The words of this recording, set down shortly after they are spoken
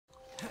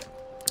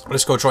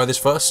Let's go try this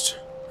first,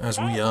 as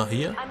we are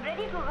here. I'm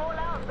ready to roll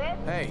out, babe.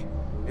 Hey,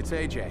 it's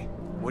AJ.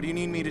 What do you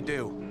need me to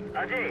do?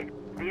 Ajay,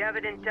 we have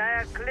an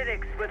entire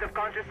clinic's worth of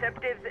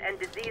contraceptives and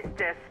disease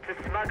tests to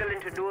smuggle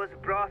into those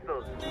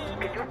brothels.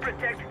 Can you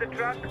protect the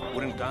truck?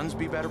 Wouldn't guns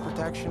be better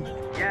protection?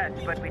 Yes,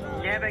 but we'd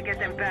never get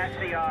them past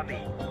the army.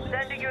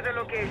 Sending you the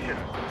location.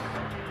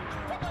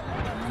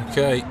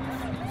 Okay.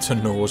 To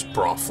Noah's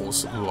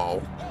brothels,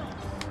 lol.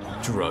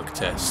 Drug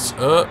tests.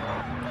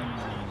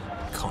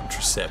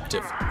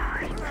 Contraceptive.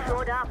 You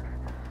showed up.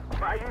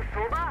 Are you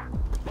sober?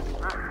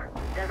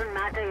 Doesn't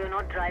matter, you're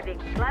not driving.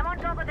 Climb on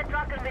top of the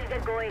truck and we'll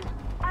get going.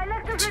 I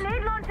left a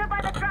grenade launcher by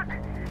the truck.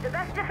 The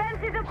best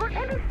defense is a good...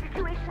 Any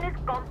situation is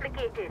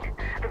complicated.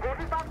 The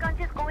Golden Park can't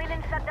just go in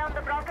and shut down the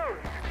brothels.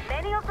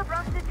 Many of the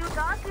prostitutes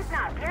are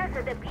kidnapped. Yes,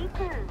 they're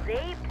beaten,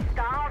 raped,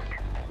 starved.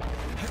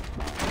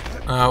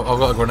 I've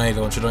got a grenade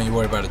launcher, don't you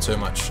worry about it too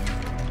much.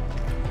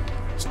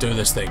 Let's do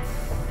this thing.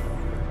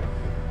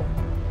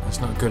 It's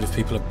not good if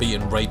people are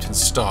beaten, raped and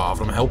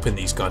starved. I'm helping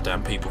these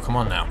goddamn people, come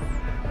on now.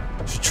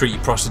 You should treat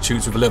your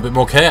prostitutes with a little bit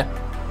more care.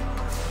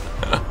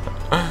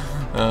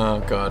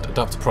 Oh god,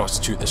 adopt a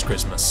prostitute this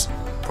Christmas.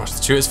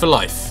 Prostitute is for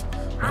life,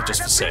 not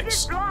just for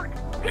sex. I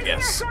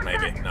guess,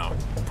 maybe, no,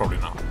 probably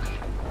not.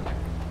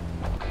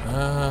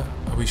 Are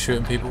we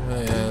shooting people?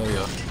 Yeah, there we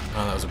go.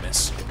 Oh, that was a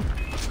miss.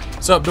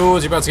 What's up,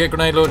 dudes? You're about to get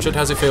grenade launched.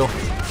 How's it feel? I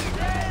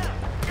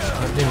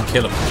didn't even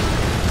kill him.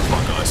 Come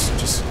on, guys.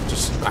 Just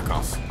back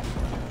off.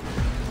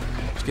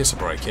 Just give us a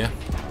break, yeah?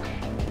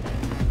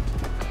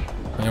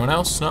 Anyone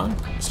else? No?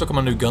 Let's look at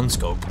my new gun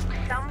scope.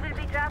 Some will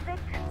be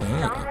trafficked.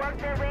 Some work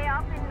their way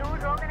up in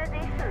Noor's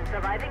organization,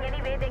 surviving any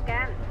way they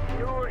can.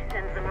 Noor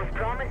sends the most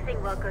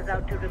promising workers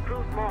out to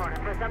recruit more, and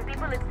for some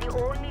people it's the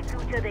only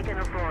future they can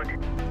afford.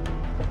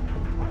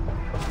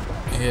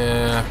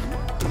 Yeah.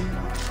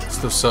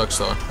 Still sucks,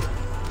 though.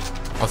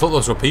 I thought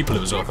those were people, it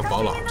was like a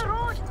bollard.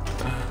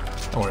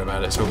 Don't worry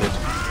about it, it's all good.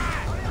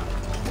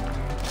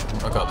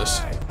 I got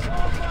this.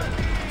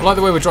 I like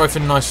the way we're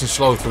driving nice and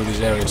slow through these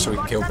areas so we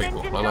can kill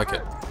people. I like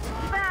it.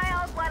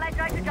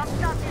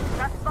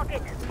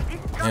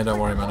 Yeah, don't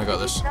worry, man, I got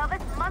this. I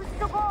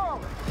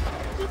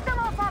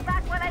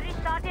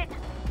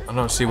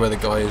don't see where the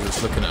guy is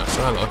that's looking at us.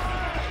 Hello.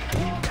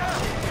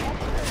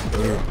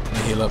 Let me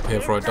heal up here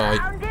before I die.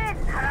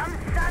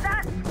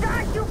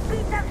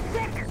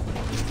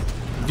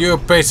 You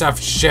piece of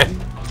shit!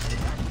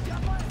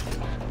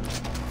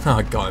 Oh,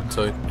 I got him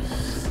too.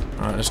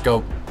 Alright, let's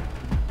go.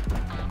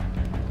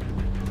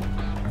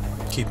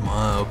 Keep my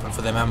eye open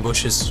for them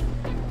ambushes.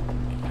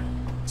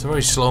 It's a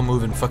very slow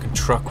moving fucking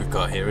truck we've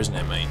got here, isn't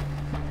it, mate?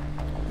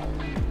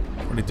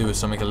 Probably do with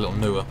something a little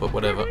newer, but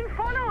whatever.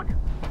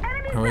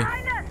 Are we?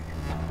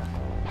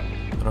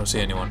 I don't see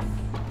anyone.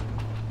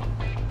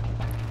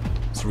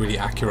 It's a really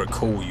accurate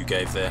call you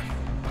gave there.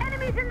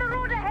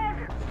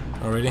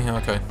 Oh, really?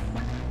 Okay.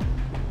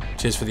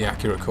 Cheers for the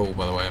accurate call,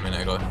 by the way, a minute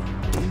ago.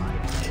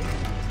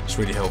 It's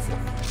really helpful.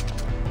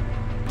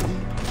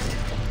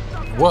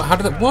 What? How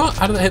did that? What?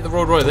 How did that hit the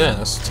road right there?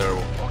 That's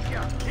terrible.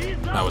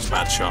 That was a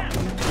bad shot.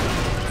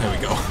 There we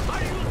go.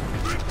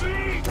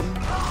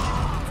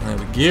 There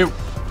we go.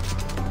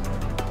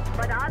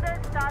 But others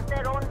start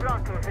their own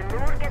brothels, and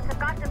Noor gets a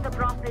cut of the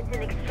profits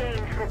in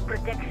exchange for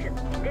protection.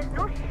 There's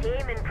no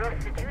shame in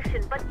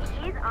prostitution, but it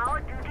is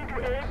our duty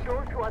to aid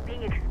those who are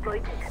being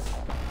exploited.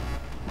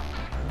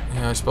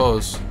 Yeah, I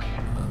suppose.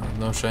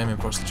 No shame in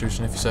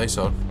prostitution if you say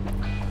so.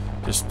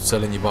 Just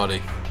selling your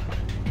body.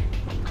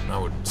 I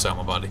would sell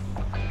my body.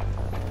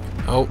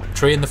 Oh,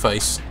 tree in the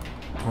face.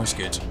 Always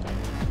good.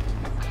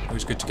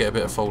 Always good to get a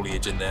bit of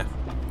foliage in there.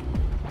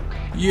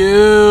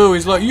 You!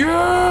 He's like,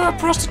 yeah!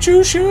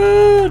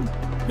 Prostitution!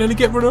 Nearly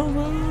get run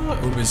over! It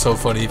would have been so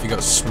funny if you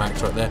got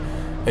smacked right there.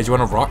 Hey, do you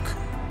want a rock?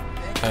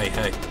 Hey,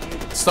 hey.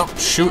 Stop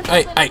shoot.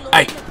 Hey, hey,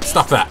 hey!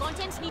 Stop that!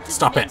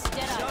 Stop it!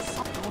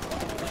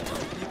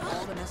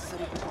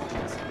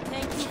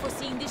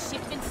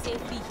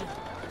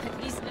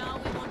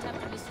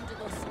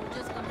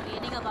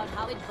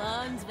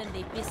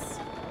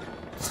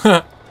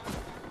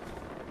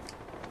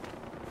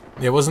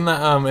 Yeah, wasn't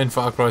that in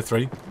Far Cry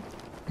 3?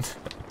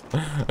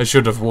 I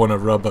should have worn a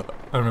rubber.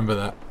 I remember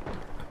that.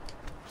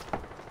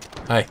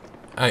 Hey,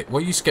 hey,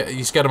 what are you scared? Are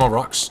you scared of my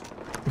rocks?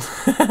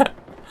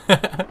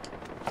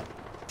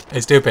 Hey,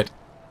 stupid.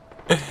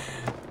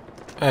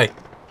 Hey.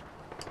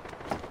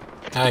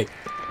 Hey.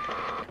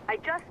 I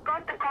just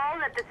got the call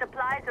that the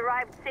supplies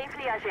arrived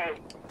safely, Ajay.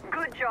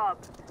 Good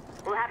job.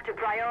 We'll have to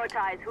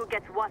prioritize who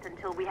gets what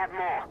until we have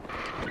more.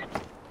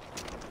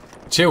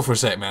 Chill for a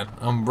sec, man.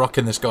 I'm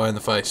rocking this guy in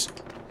the face.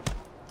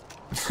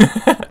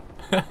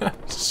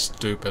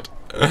 Stupid.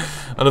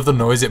 I love the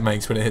noise it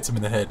makes when it hits him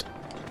in the head.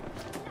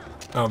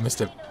 Oh, I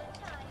missed him.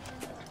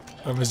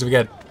 I missed him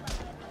again.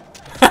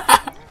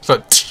 It's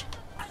like...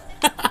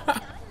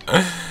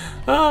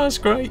 Oh, that's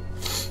great.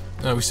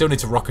 No, we still need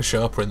to rock a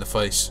Sherpa in the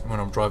face when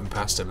I'm driving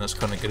past him. That's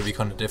kind of going to be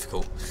kind of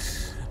difficult.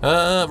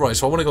 Right,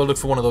 so I want to go look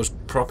for one of those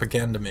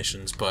propaganda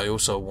missions, but I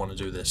also want to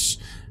do this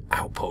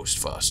outpost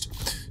first.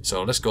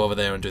 So let's go over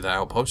there and do the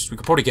outpost. We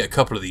could probably get a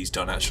couple of these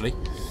done, actually.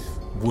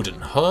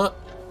 Wouldn't hurt.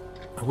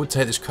 I would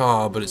take this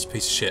car, but it's a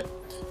piece of shit.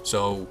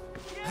 So,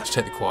 let's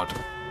take the quad.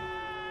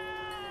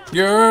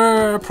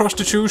 Yeah,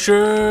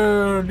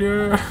 prostitution,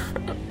 yeah.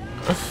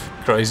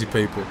 Crazy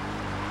people.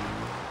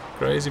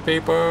 Crazy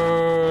people.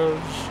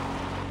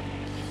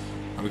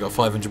 And we got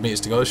 500 meters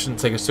to go. Shouldn't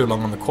take us too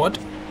long on the quad.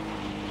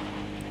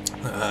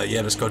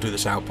 Yeah, let's go do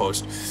this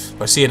outpost.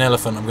 If I see an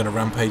elephant, I'm going to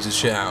rampage the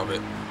shit out of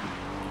it.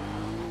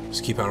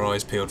 Just keep our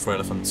eyes peeled for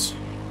elephants.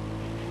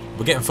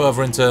 We're getting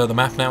further into the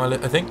map now, I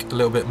think, a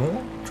little bit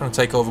more. Trying to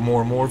take over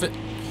more and more of it.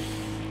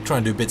 Try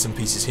and do bits and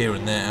pieces here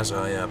and there as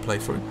I play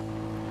through.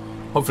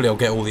 Hopefully I'll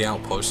get all the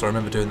outposts. I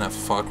remember doing that for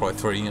Far Cry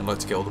 3. I'd like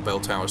to get all the bell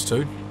towers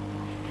too.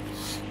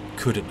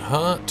 Couldn't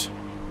hurt.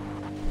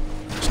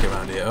 Let's get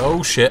around here.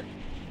 Oh shit.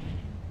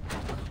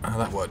 Oh,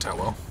 that worked out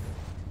well.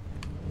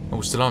 Oh,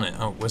 we're still on it.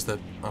 Oh, where's the...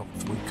 Oh,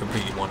 we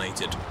completely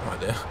 180'd right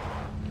there.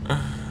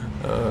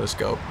 Let's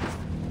go.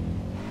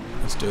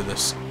 Let's do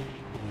this.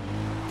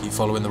 Keep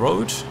following the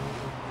road.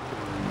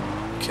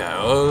 Okay.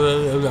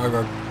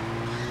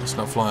 Let's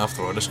not fly off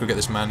the road. Let's go get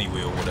this manny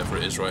wheel, whatever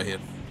it is, right here.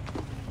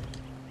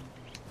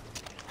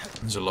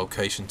 There's a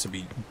location to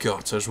be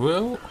got as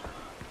well.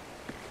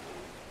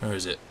 Where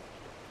is it?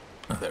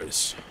 Oh, there it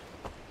is.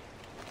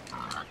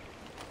 I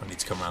need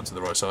to come around to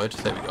the right side.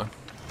 There we go.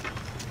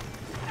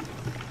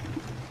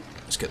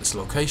 Let's get this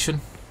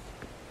location.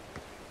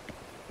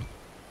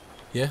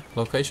 Yeah,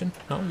 location?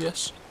 No,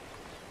 yes.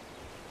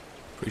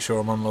 Pretty sure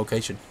I'm on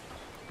location.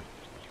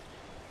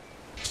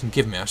 Doesn't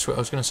give me. I was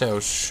going to say I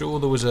was sure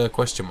there was a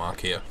question mark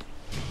here.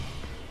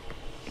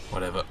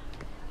 Whatever.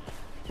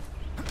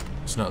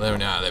 It's not there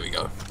now. There we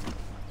go.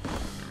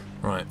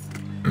 Right.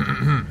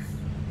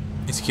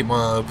 Need to keep my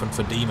eye open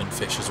for demon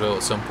fish as well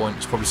at some point.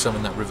 It's probably some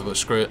in that river, but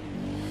screw it.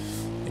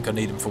 I think I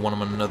need them for one of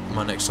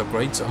my next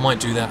upgrades. I might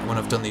do that when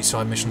I've done these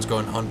side missions, go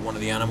and hunt one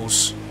of the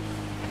animals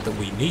that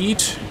we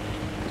need.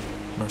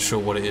 Not sure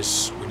what it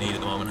is we need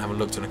at the moment. Haven't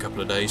looked in a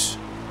couple of days.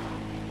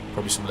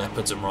 Probably some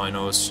leopards and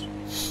rhinos,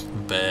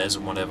 and bears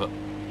and whatever.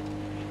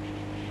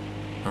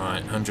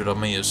 Alright, 100 odd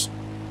meters.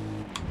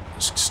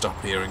 Let's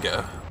stop here and get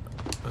a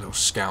little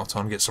scout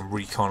on, get some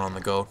recon on the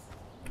go.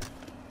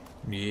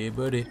 Yeah,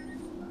 buddy.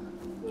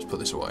 Let's put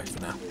this away for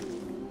now.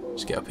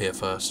 Let's get up here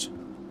first.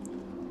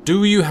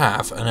 Do you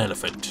have an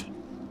elephant?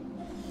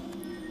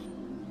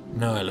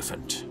 No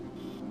elephant.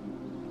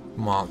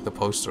 Mark the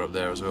poster up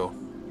there as well.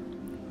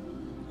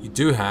 You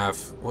do have...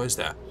 What is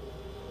that?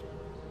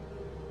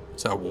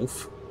 Is that a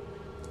wolf?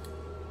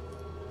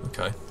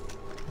 Okay.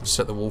 Let's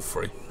set the wolf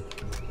free.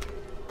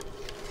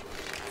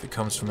 If it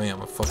comes for me, I'm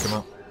gonna fuck him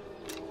up.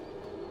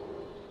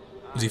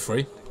 Is he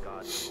free?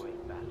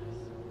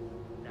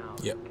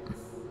 Yep.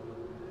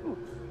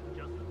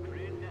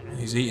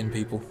 He's eating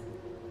people.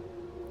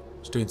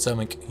 He's doing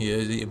something. Yeah,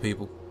 he's eating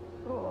people.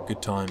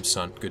 Good times,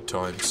 son. Good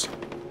times.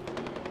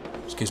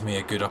 This gives me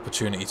a good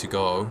opportunity to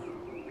go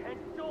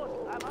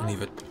and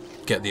either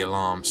get the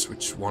alarms,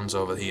 which one's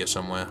over here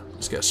somewhere.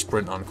 Let's get a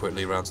sprint on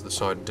quickly around to the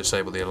side and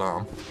disable the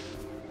alarm.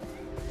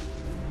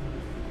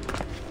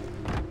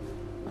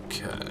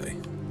 Okay.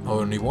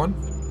 Only one?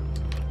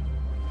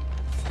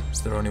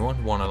 Is there only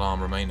one? One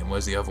alarm remaining.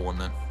 Where's the other one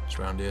then? It's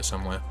around here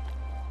somewhere.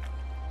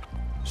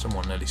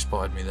 Someone nearly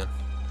spotted me then.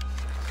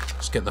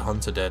 Let's get the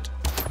hunter dead.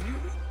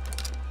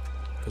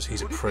 Because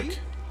he's a prick.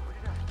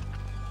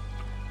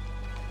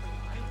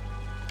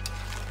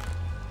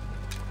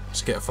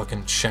 Let's get a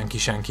fucking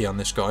shanky on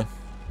this guy.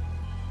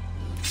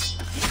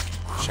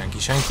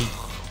 Shanky.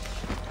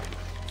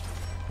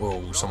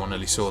 Whoa, someone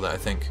nearly saw that, I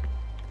think.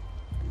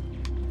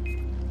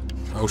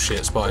 Oh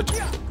shit, spotted.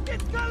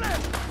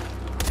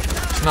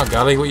 It's not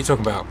Gully, what are you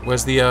talking about?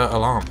 Where's the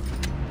alarm?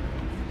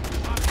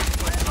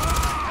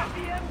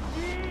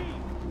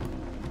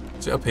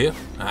 Is it up here?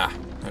 Ah,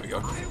 there we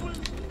go.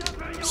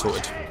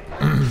 Sorted.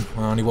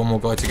 Well, only one more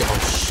guy to get. Oh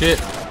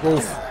shit!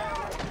 Wolf!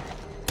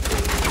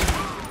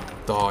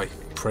 Die,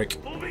 prick.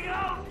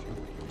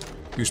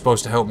 You're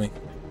supposed to help me.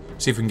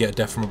 See if we can get a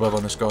death from above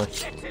on this guy.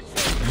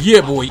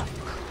 Yeah, boy!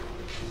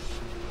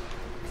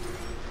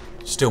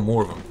 Still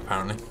more of them,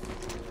 apparently.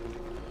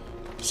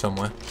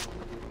 Somewhere.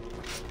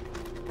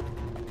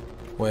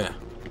 Where?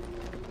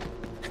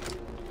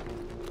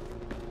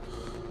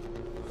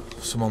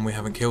 Someone we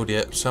haven't killed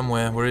yet.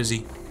 Somewhere. Where is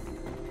he?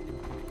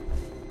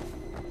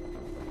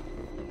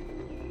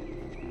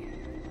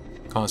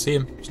 Can't see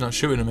him. He's not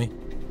shooting at me.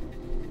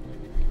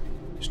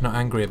 He's not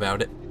angry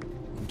about it.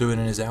 Doing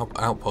in his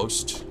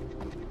outpost.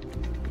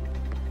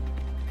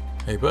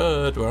 Hey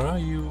bird, where are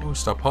you?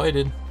 Stop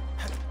hiding.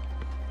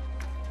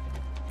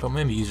 Don't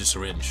maybe use a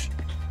syringe.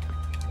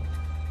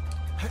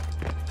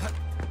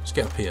 Let's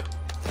get up here.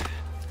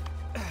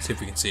 See if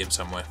we can see him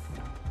somewhere.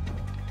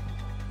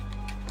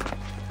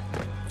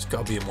 It's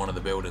got to be in one of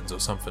the buildings or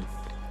something.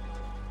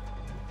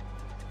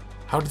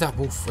 How did that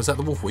wolf... Was that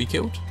the wolf we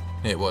killed?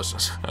 Yeah, it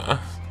was. I'm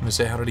gonna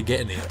say, how did he get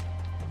in here?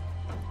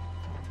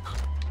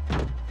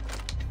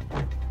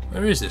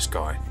 Where is this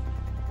guy?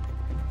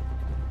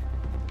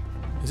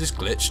 Is this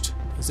glitched?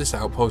 Is this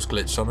outpost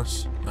glitched on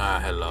us? Ah,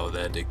 hello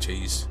there, Dick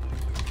Cheese.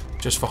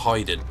 Just for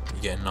hiding,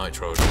 you're getting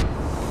nitroed.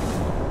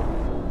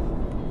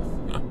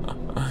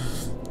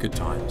 Good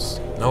times.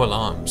 No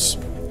alarms.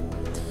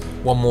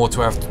 One more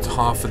to have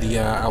half of the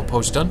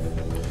outpost done.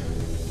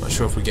 Not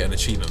sure if we get an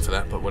achievement for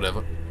that, but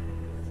whatever.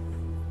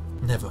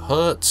 Never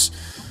hurts.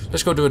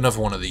 Let's go do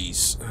another one of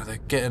these. They're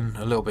getting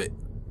a little bit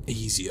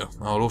easier.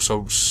 I'll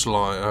also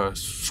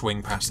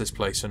swing past this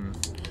place and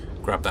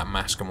grab that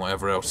mask and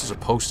whatever else. There's a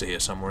poster here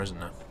somewhere, isn't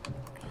there?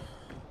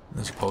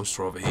 There's a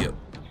poster over here.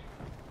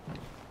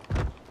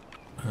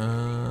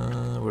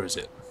 Where is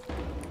it?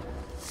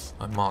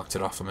 I marked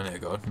it off a minute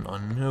ago. I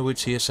know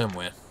it's here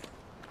somewhere.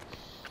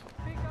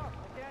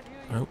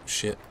 Oh,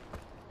 shit.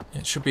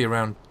 It should be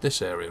around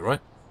this area, right?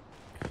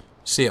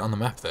 See it on the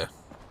map there.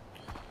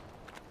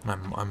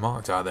 I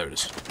marked... Ah, there it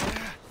is.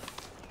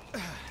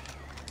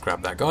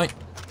 Grab that guy.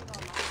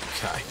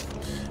 Okay.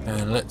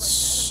 And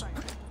let's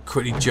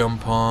quickly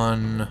jump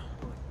on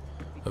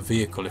a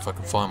vehicle if I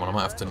can find one. I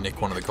might have to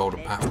nick one of the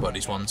Golden Path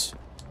Buddies ones.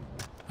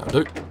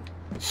 That'll do.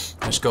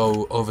 Let's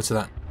go over to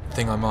that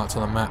thing I marked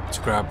on the map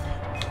to grab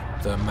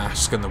the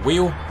mask and the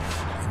wheel.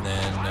 And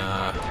then...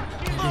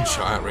 I'm being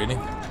shot at, really.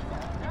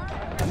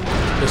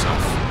 Piss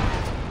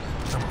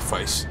off. On my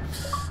face.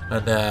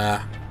 And,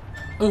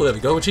 oh, there we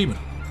go. Achievement.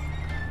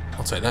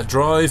 I'll take that.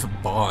 Drive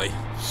by.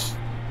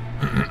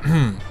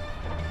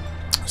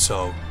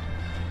 So,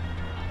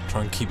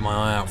 try and keep my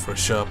eye out for a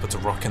Sherpa to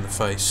rock in the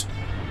face.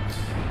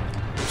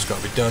 It's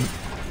got to be done.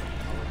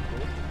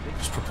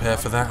 Just prepare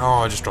for that.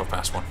 Oh, I just drove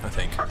past one, I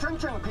think.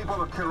 Attention,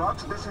 people of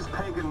Kyrat, this is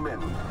Pagan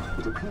Min.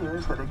 It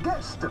appears that a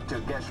guest of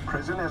Tirgesh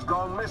prison has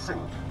gone missing.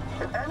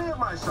 If any of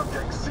my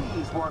subjects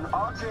sees one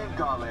RJ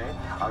Gale,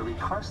 I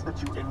request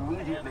that you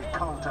immediately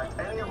contact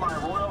any of my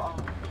royal...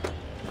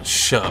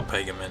 Shut up,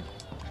 Pagan Min.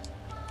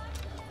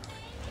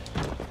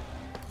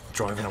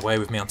 Driving away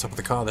with me on top of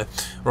the car there.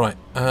 Right,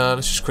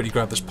 let's just quickly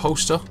grab this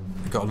poster.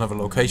 We've got another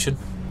location.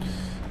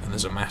 And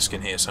there's a mask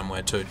in here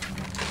somewhere too.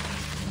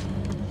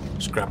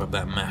 Just grab up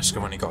that mask.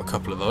 I've only got a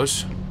couple of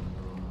those.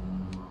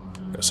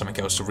 Got something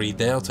else to read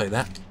there, I'll take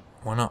that.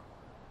 Why not?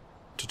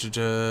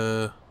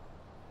 Ugh,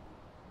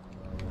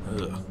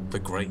 the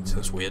Great,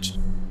 that's weird.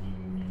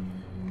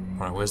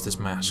 Right, where's this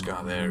mask?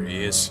 Ah, there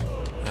he is.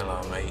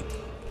 Hello, mate.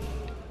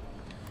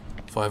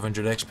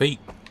 500 XP.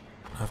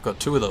 I've got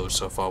 2 of those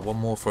so far, one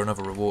more for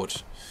another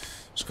reward.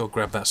 Let's go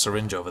grab that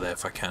syringe over there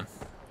if I can.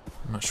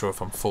 I'm not sure if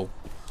I'm full.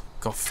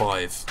 Got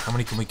 5. How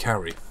many can we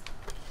carry?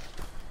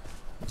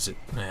 Is it?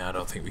 Yeah, I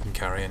don't think we can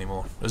carry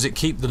anymore. Does it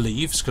keep the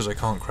leaves? Because I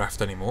can't craft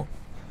anymore.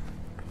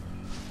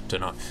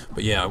 Don't know.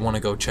 But yeah, I want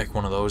to go check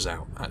one of those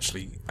out,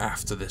 actually,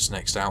 after this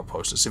next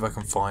outpost. Let's see if I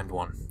can find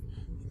one.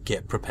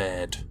 Get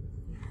prepared.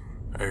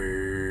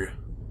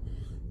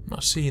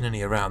 Not seeing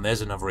any around.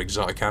 There's another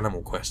exotic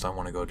animal quest. I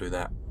want to go do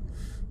that.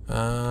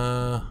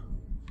 I'm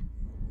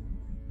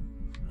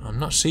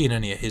not seeing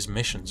any of his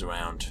missions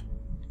around.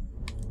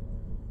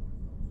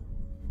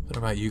 What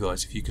about you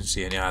guys, if you can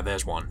see any? Ah,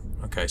 there's one.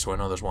 Okay, so I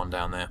know there's one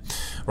down there.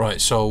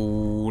 Right, so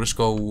let's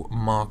go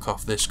mark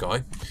off this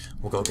guy.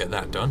 We'll go get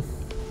that done.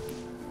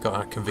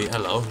 Got a convenient...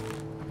 Hello.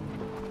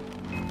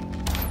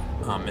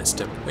 Oh, I missed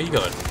him. Where you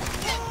going?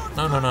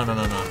 No, no, no, no,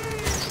 no, no.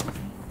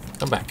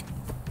 Come back.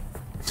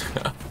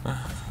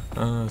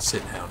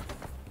 Sit down.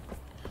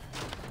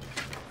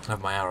 I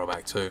have my arrow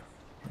back too.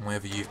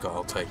 Whatever you've got,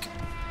 I'll take.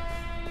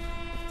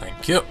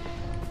 Thank you.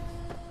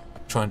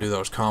 Try and do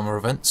those karma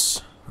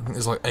events. I think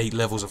there's like 8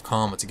 levels of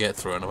karma to get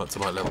through, and I'm up to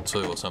like level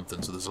 2 or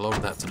something, so there's a lot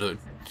of that to do.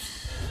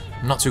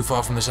 I'm not too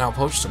far from this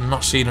outpost. I'm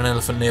not seeing an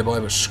elephant nearby,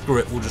 but screw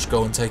it, we'll just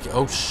go and take it.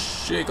 Oh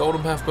shit,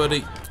 Golden Path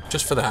Buddy.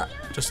 Just for that.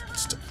 Just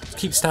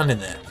keep standing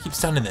there. Keep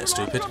standing there,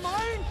 stupid.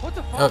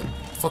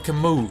 Fucking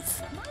move.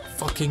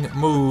 Fucking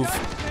move.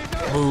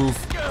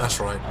 Move. That's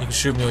right. You can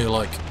shoot me all you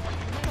like.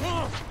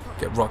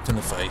 Get rocked in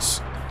the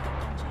face.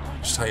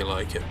 Just how you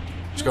like it.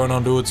 What's going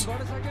on, dudes?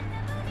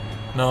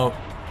 No,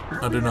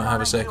 I do not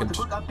have a second. A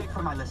quick update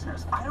for my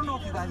listeners. I don't know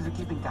if you guys are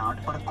keeping count,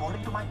 but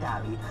according to my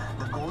tally,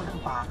 the Golden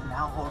Path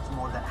now holds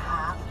more than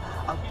half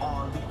of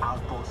all the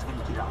outposts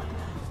in Kyrat.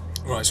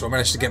 Right, so I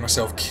managed to get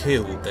myself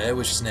killed there,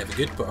 which is never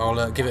good, but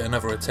I'll give it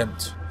another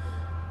attempt.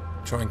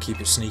 Try and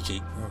keep it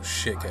sneaky. Oh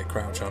shit, get a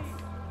crouch on.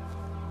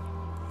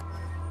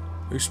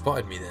 Who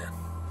spotted me there?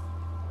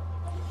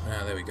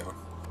 Ah, there we go.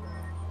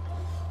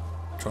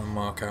 Try and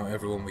mark out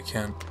everyone we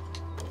can.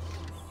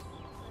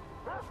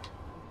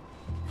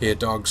 Here,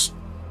 dogs.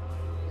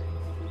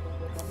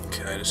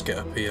 Okay, let's get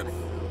up here.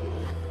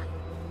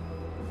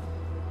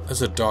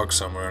 There's a dog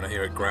somewhere and I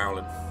hear it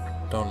growling.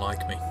 Don't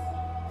like me.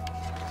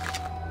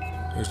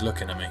 Who's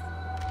looking at me?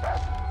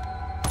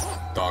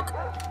 Dog.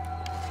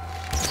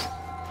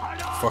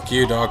 Fuck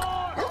you, dog.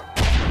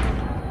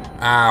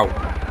 Ow.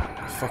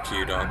 Fuck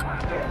you, dog.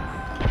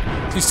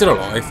 Is he still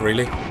alive,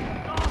 really?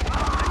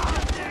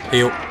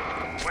 Heal.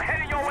 We're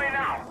heading your way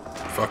now.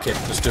 Fuck it,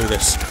 let's do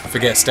this.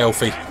 Forget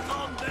stealthy.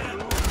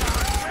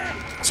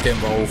 Let's get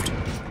involved.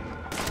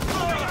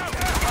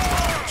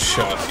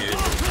 Shut up, you.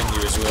 And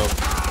you as well.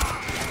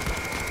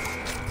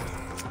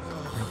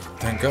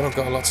 Thank God I've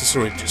got lots of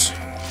syringes.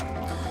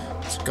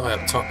 There's a guy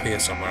up top here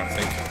somewhere, I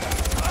think.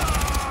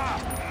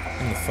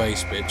 In the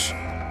face, bitch.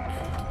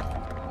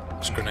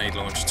 It's grenade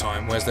launch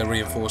time. Where's their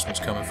reinforcements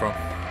coming from?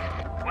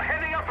 We're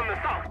heading up from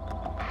the south.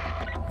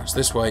 It's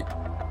this way.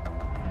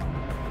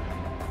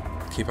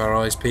 Keep our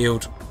eyes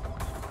peeled.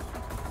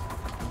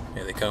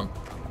 Here they come.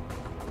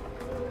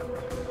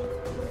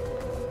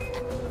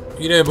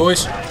 You doing,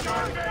 boys?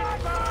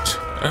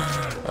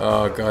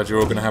 Oh god, you're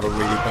all gonna have a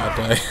really bad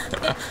day.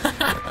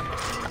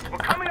 We're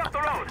coming up the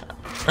road.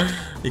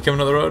 You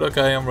coming up the road?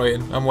 Okay, I'm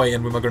waiting. I'm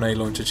waiting with my grenade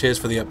launcher. Cheers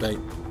for the update.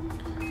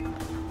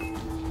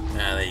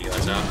 Ah, there you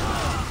guys are.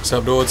 What's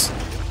up, dudes?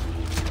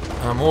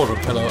 I'm all up.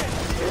 Hello.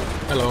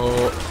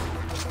 Hello.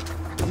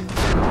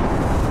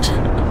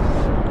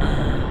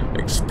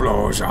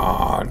 Explosion!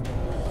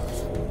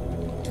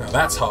 Now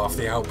that's half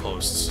the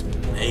outposts.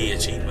 A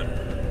achievement.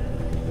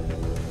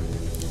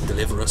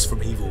 Deliver us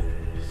from evil.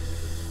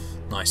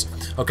 Nice.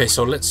 Okay,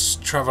 so let's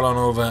travel on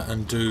over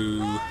and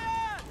do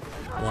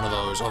one of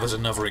those. Oh, there's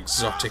another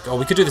exotic. Oh,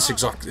 we could do this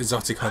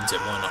exotic hunting.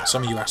 Why not?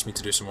 Some of you asked me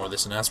to do some more of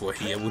this, and as we're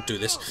here, we'll do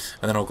this.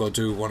 And then I'll go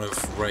do one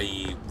of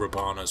Ray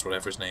Rabana's,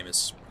 whatever his name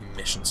is,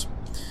 missions.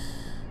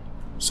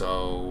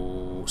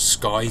 So,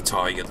 Sky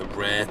Tiger, the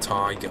rare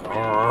tiger.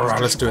 Alright,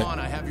 let's do it.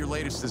 I have your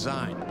latest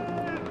design.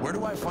 Where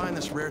do I find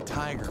this rare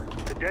tiger?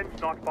 The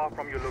den's not far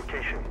from your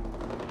location,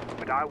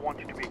 but I want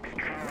you to be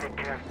extremely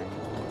careful.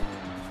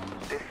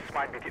 This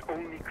might be the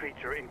only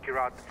creature in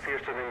Kyrat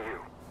fiercer than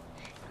you.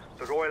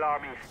 The Royal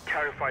Army is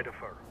terrified of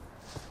her.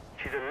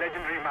 She's a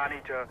legendary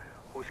man-eater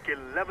who's killed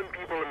 11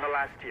 people in the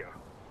last year.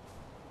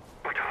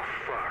 But her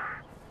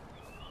fur...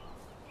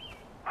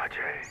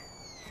 Ajay,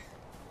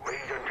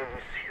 wait until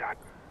you see that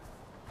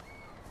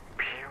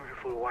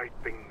beautiful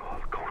white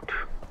Bengal coat.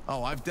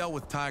 Oh, I've dealt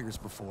with tigers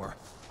before.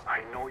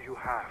 I know you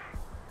have.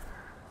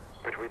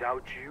 But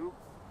without you,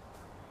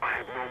 I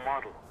have no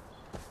model.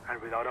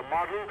 And without a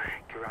model,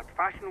 Kyrat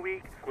Fashion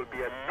Week will be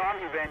a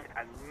non-event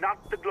and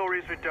not the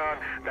glorious return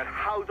that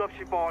House of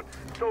Shipon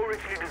so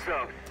richly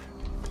deserves.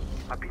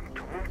 I've been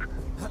told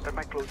that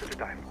my clothes are to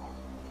die for.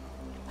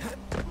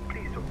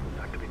 Please don't prove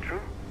that to be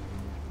true.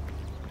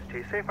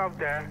 Stay safe out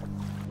there.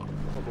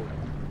 For both.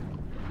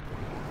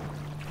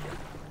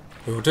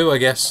 We will do, I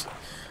guess.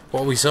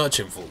 What are we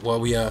searching for? What are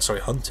we,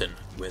 hunting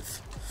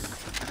with?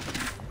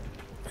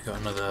 We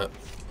got another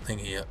thing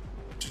here.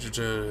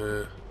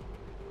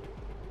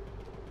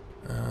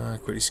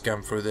 Quickly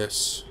scan through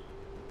this.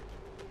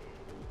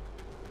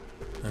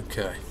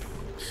 Okay.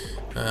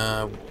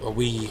 Are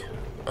we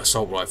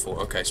assault rifle?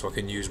 Okay, so I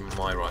can use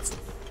my rifle.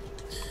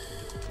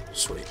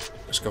 Sweet.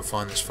 Let's go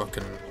find this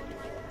fucking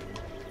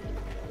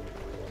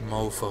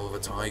mofo of a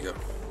tiger.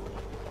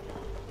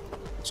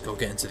 Let's go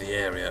get into the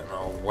area and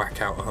I'll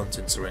whack out a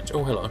hunting syringe.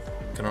 Oh, hello.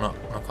 Can I not?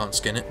 I can't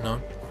skin it?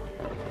 No.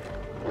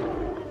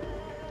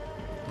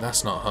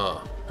 That's not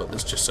her, but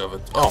there's just over.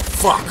 Oh,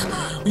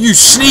 fuck! You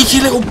sneaky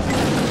little.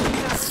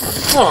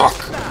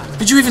 Fuck!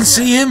 Did you even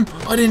see him?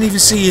 I didn't even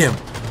see him.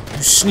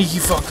 You sneaky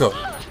fucker.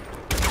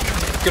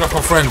 Get off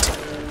my friend.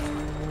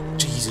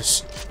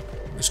 Jesus.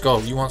 Let's go.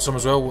 You want some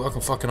as well? I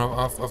can fucking.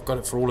 I've got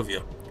it for all of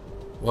you.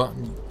 What?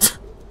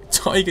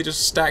 Tiger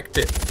just stacked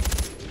it.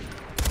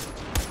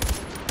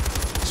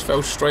 Just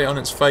fell straight on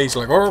its face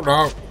like, oh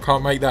no,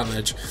 can't make that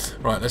ledge.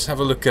 Right, let's have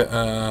a look at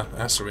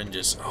our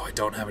syringes. Oh, I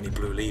don't have any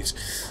blue leaves.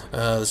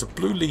 There's a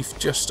blue leaf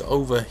just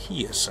over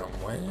here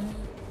somewhere.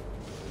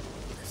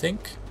 I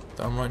think.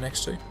 That I'm right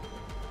next to.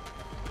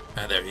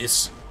 Ah, there he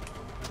is.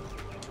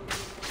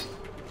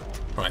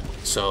 Right,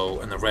 so,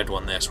 and the red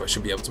one there, so I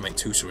should be able to make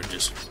 2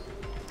 syringes.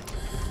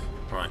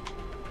 Right.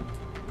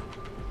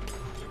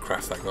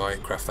 Craft that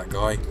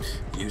guy,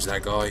 use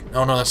that guy.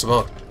 Oh no, that's the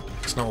boat.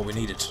 That's not what we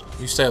needed.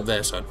 You stay up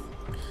there, son.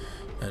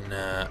 And,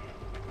 there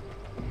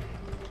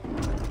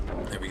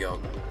we go.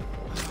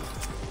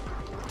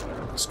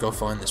 Let's go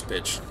find this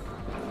bitch.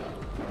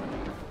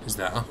 Is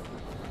that her?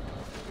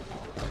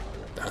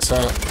 That's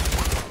her.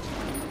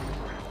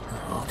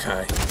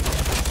 Okay.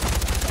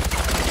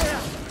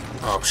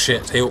 Oh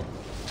shit, heal.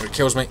 Or it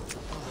kills me.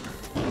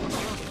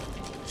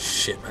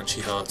 Shit, man,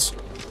 she hurts.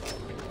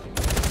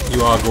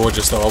 You are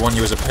gorgeous though, I want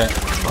you as a pet.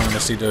 I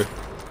honestly do.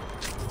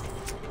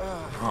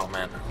 Oh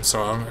man, I'm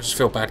sorry, I just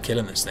feel bad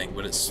killing this thing,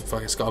 but it's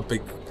got a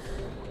big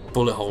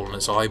bullet hole in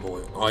its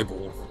eyeball.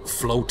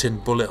 Floating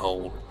bullet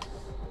hole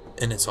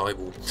in its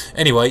eyeball.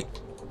 Anyway,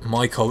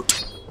 my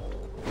coat.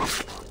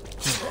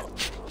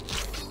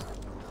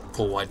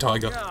 Poor white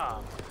tiger.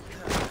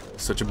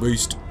 Such a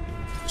boost.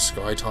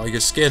 Sky tiger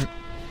skin.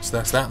 So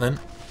that's that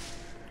then.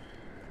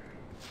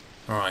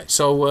 Alright,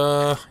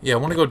 so yeah, I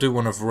want to go do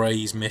one of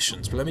Ray's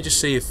missions, but let me just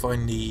see if I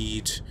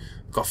need.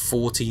 I've got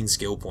 14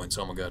 skill points.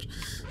 Oh my god.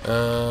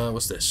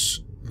 What's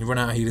this? You run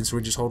out of healing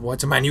syringes, hold Y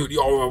to menu.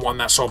 Oh, I want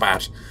that so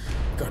bad.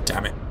 God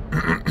damn it.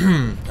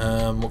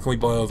 What can we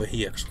buy over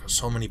here? Because I've got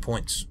so many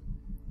points.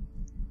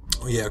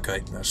 Oh yeah,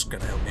 okay, that's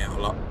going to help me out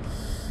a lot.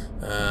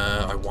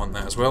 I want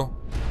that as well.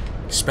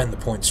 You spend the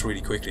points really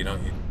quickly,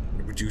 don't you?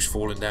 Reduce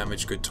falling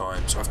damage, good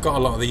time. So I've got a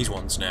lot of these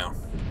ones now.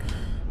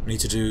 I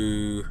need to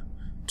do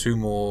 2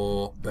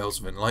 more Bells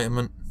of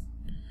Enlightenment,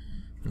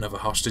 another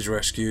hostage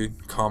rescue,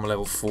 Karma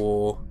level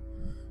 4,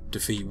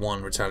 defeat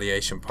 1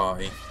 retaliation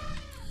party,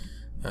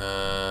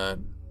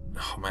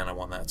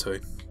 that too.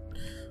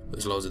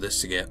 There's loads of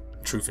this to get.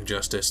 Truth and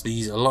Justice.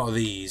 A lot of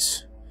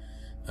these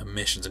are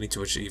missions. I need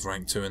to achieve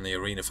rank 2 in the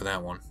arena for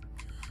that one.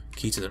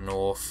 Key to the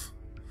North.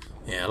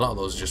 Yeah, a lot of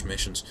those are just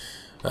missions.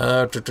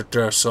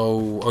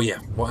 So, oh yeah,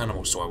 what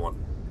animals do I want?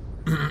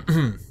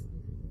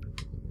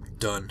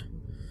 Done.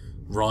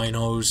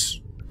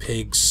 Rhinos,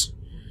 pigs,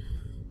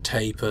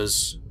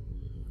 tapirs,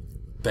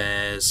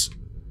 bears,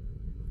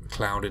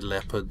 clouded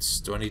leopards.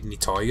 Do I need any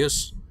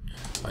tigers?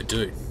 I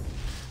do.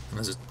 And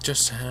there's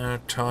just a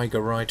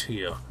tiger right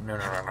here. No,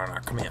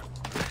 come here.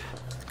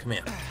 Come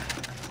here.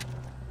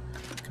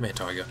 Come here,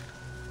 tiger.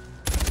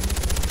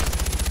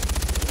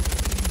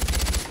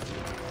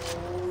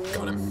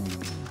 Got him.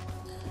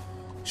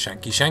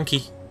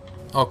 Shanky.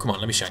 Oh, come on,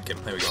 let me shank him.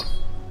 There we go.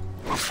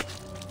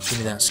 Give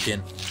me that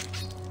skin.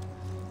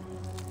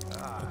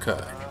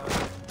 Okay.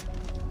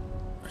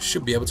 I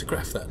should be able to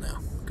craft that now.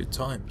 Good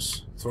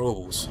times.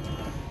 Throwables.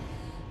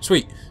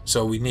 Sweet.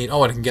 So we need...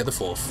 Oh, I can get the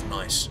 4th.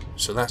 Nice.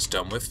 So that's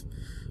done with.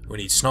 We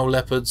need snow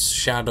leopards,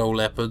 shadow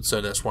leopards,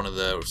 so that's one of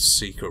the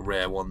secret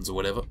rare ones or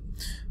whatever.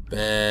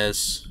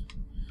 Bears,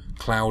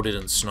 clouded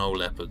and snow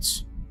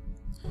leopards.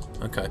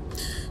 Okay.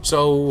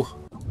 So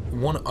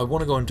I want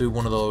to go and do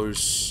one of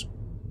those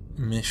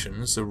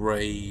missions, the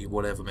ray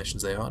whatever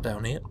missions they are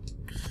down here.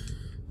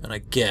 And I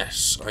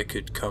guess I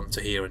could come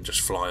to here and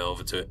just fly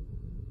over to it.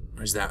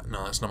 Or is that...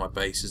 No, that's not my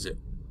base, is it?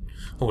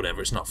 Or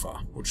whatever, it's not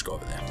far. We'll just go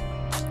over there.